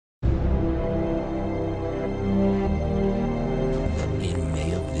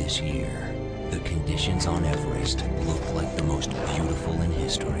this year, the conditions on Everest look like the most beautiful in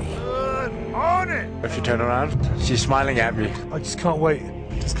history. Good morning! If you turn around, she's smiling at me. I just can't wait.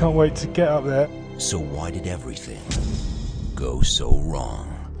 Just can't wait to get up there. So why did everything go so wrong?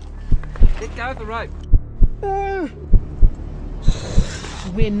 Let go of the rope.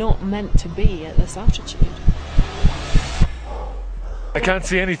 We're not meant to be at this altitude. I can't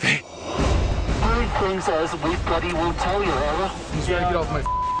see anything. Only things as we bloody won't tell you, Ella. He's trying to get off my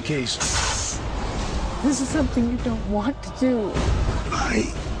case. This is something you don't want to do. I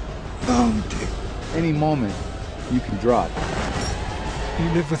found it. Any moment, you can drop. You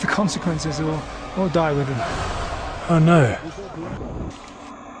live with the consequences or die with them. Oh no.